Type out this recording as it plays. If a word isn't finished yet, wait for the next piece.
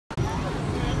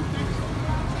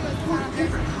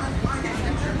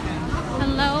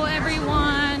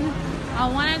I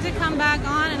wanted to come back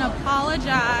on and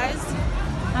apologize.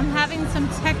 I'm having some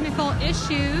technical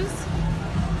issues.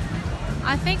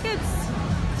 I think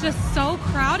it's just so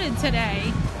crowded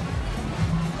today.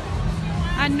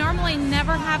 I normally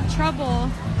never have trouble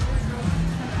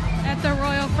at the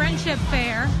Royal Friendship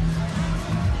Fair,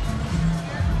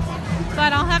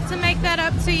 but I'll have to make that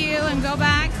up to you and go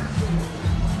back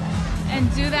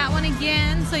and do that one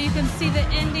again so you can see the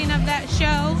ending of that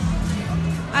show.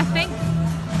 I think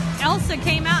Elsa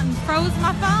came out and froze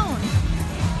my phone.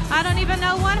 I don't even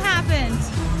know what happened.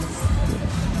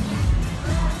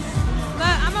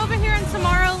 But I'm over here in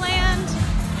Tomorrowland,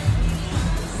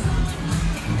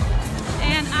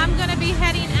 and I'm gonna be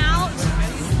heading out,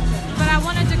 but I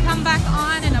wanted to come back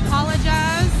on and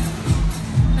apologize.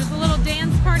 There's a little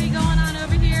dance party going on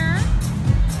over here.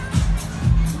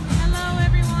 Hello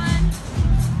everyone.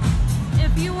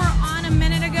 If you were on a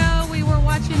minute ago, we were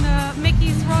watching the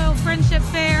Mickey's Royal Friendship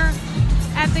Fair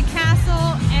at the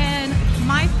castle, and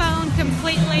my phone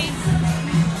completely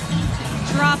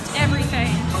dropped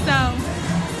everything. So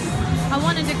I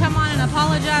wanted to come on and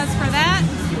apologize for that.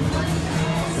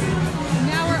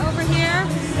 Now we're over here.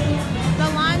 The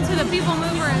line to the People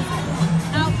Mover is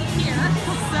out here.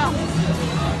 So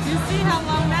you see how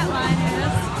long that line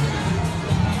is.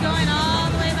 Going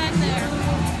all the way back there.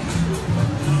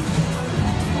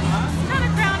 It's kind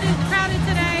of crowded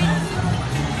today.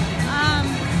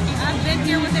 I've been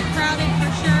here with it crowded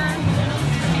for sure.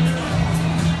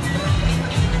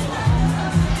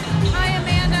 Hi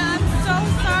Amanda, I'm so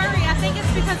sorry. I think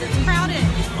it's because it's crowded.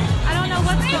 I don't know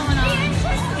what's going on.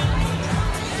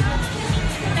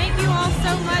 Thank you all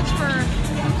so much for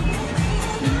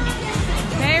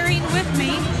bearing with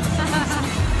me.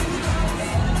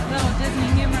 Little Disney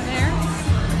humor there.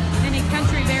 Any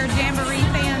Country Bear Jamboree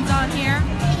fans on here?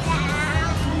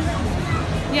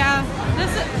 Yeah,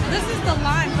 this is the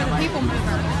line for the People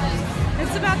Mover.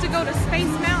 It's about to go to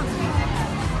Space Mountain.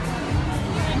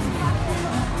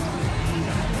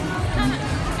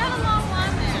 Got a long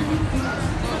line there.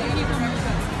 People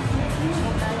Mover.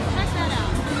 Check that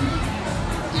out.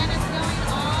 And it's going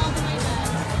all the way back.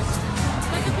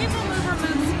 But the People Mover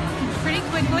moves pretty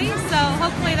quickly, so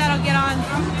hopefully that'll get on.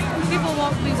 People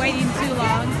won't be waiting too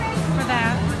long for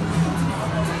that.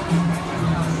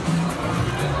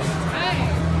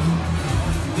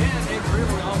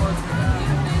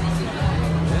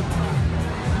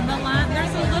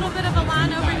 There's a little bit of a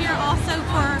line over here also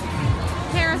for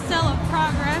Carousel of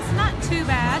Progress. Not too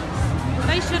bad.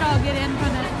 They should all get in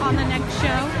on the next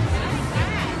show.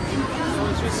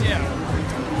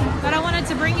 But I wanted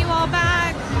to bring you all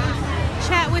back,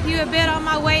 chat with you a bit on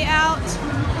my way out.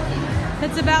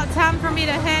 It's about time for me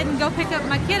to head and go pick up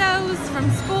my kiddos from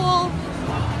school.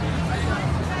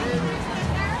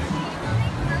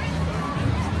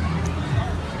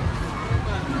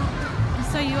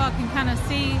 So you all can kind of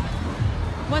see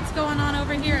what's going on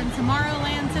over here in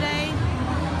Tomorrowland today.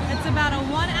 It's about a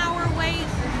 1 hour wait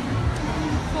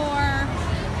for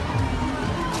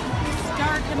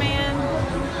Star Command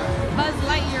Buzz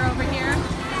Lightyear over here.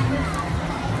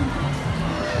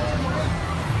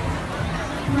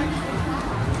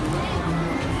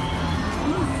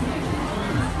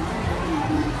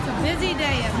 It's a busy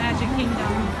day at Magic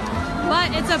Kingdom,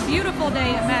 but it's a beautiful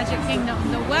day at Magic Kingdom.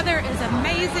 The weather is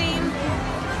amazing.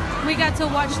 We got to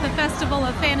watch the Festival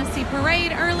of Fantasy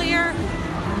Parade earlier.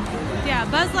 Yeah,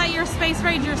 Buzz Lightyear Space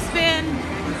Ranger spin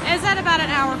is at about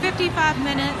an hour, 55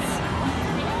 minutes.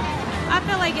 I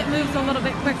feel like it moves a little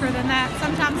bit quicker than that.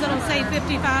 Sometimes it'll say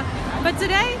 55, but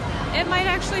today it might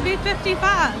actually be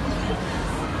 55.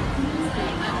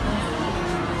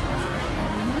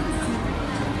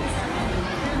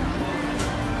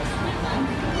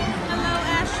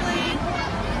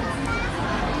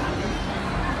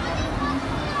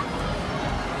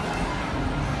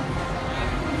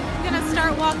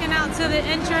 Walking out to the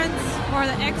entrance, or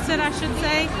the exit I should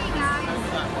say.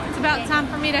 It's about time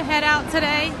for me to head out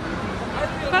today,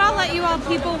 but I'll let you all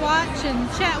people watch and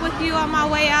chat with you on my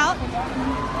way out.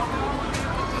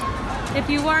 If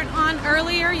you weren't on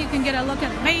earlier, you can get a look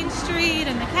at Main Street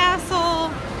and the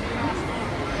castle.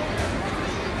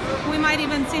 We might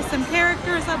even see some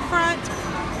characters up front.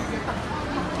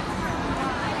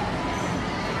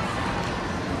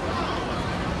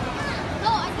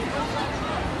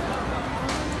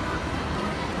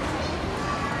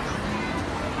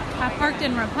 I parked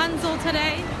in Rapunzel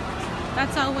today.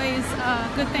 That's always a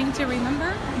good thing to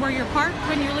remember, where you're parked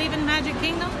when you're leaving Magic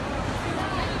Kingdom.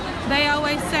 They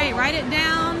always say, write it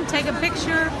down, take a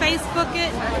picture, Facebook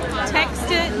it, text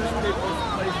it.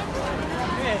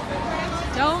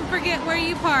 Don't forget where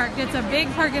you parked. It's a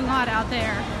big parking lot out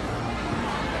there.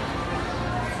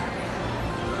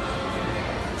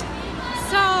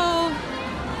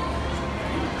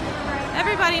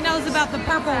 everybody knows about the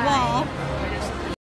purple wall.